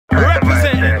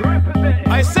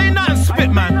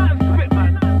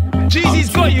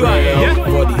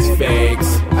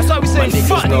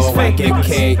I get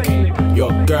cake.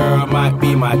 Your girl might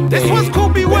be my date. This one's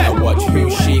called Beware. Better watch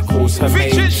who she calls her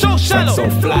mate. Featuring So Shallow. So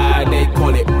fly, they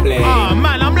call it play. Ah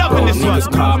man, I'm loving this one.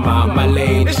 Niggas come out my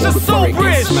lane. It's just so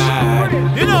bridge.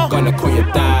 You know, gonna call your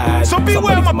dad. So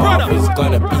beware, my brother. Is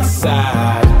gonna be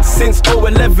sad. Since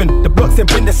 011, the blocks ain't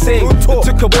been the same. They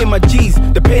took away my G's,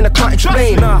 the pain I can't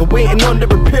explain. We're waiting on the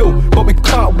repeal, but we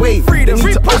can't wait. They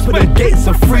need to open the gates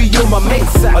and free you, my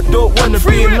mates. I don't wanna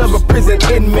be another prison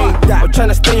inmate. I'm trying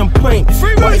to stay on point,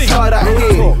 but it's hard out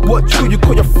here. What true you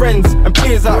call your friends and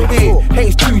peers out here?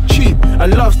 Hate's too cheap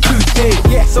and love's too dead.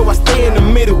 Yeah, so I stay in the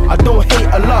middle. I don't hate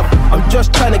or love. I'm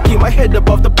just trying to keep my head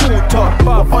above the pool top.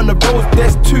 But on the roads,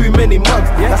 there's too many mugs.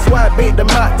 That's why I bait them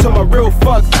out to my real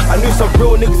thugs. I knew some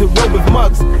real niggas who roll with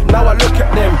mugs. Now I look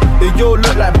at them, they all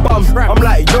look like bums. I'm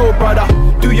like, yo brother,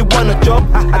 do you want a job?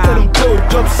 I tell them go,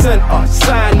 job center,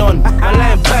 sign on. I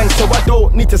line bang, so I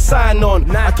don't need to sign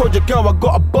on. I told your girl I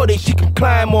got a body she can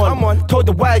climb on. Told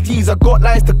the YGs I got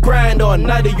lines to grind on.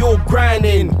 Now they all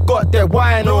grinding, got their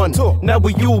wine on. Now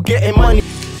we all getting money.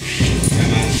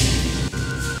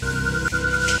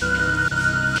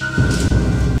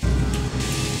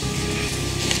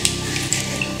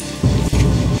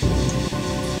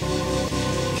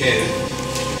 Okay.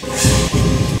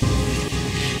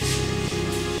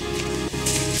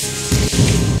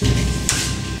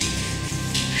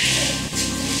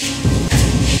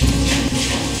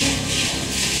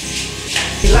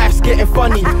 Life's getting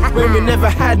funny. When we never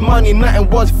had money, nothing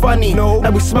was funny. Now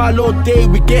we smile all day,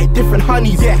 we get different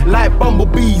honeys. Like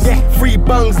bumblebees, free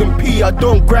bungs and pee. I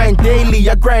don't grind daily,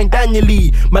 I grind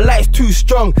annually. My life's too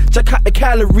strong, check out the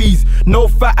calories. No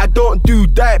fat, I don't do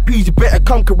diet peas. You better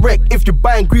come correct if you're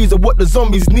buying grease or what the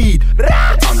zombies need.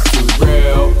 I'm too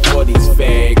real for these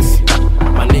fakes.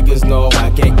 My niggas know I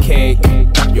get cake.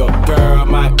 Your girl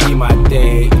might be my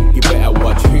date. You better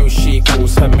watch who she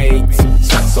calls her mates.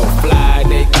 So fly,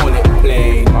 they call it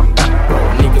play. Bro,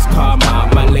 niggas come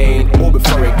out my lane. All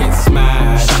before it gets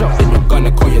smashed. Then you're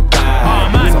gonna call your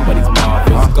dad. Somebody's mouth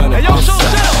is gonna be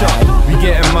sad. We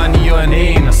getting money on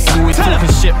aimless. Always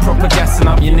talking shit, proper gassing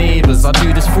up your neighbours. I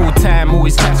do this full time,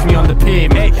 always catch me on the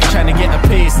pavement. Trying to get a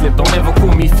pay slip, don't ever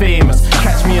call me famous.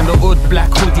 Catch me in the hood, black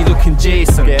hoodie looking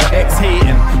Jason.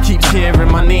 Ex-hating, keeps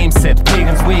hearing my name said.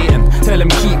 Pagans waiting, tell him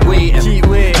keep waiting.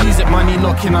 Music money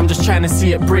knocking, I'm just trying to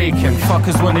see it breaking.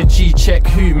 Fuckers want a G-check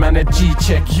who, man a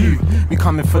G-check you. We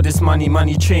coming for this money,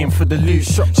 money train for the loot.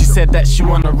 She said that she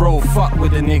wanna roll, fuck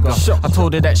with a nigga. I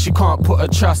told her that she can't put her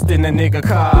trust in a nigga.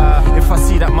 Car, if I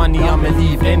see that money, I'ma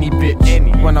leave any bitch.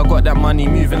 When I got that money,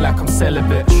 moving like I'm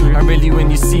celibate. And really when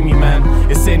you see me,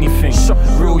 man, it's anything.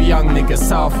 Real young nigga,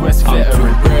 Southwest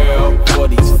veteran. I'm too real for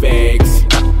these fakes.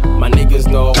 My niggas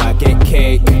know I get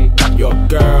cake. Your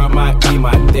girl might be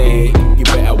my date. You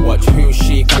better watch who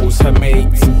she calls her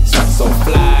mates.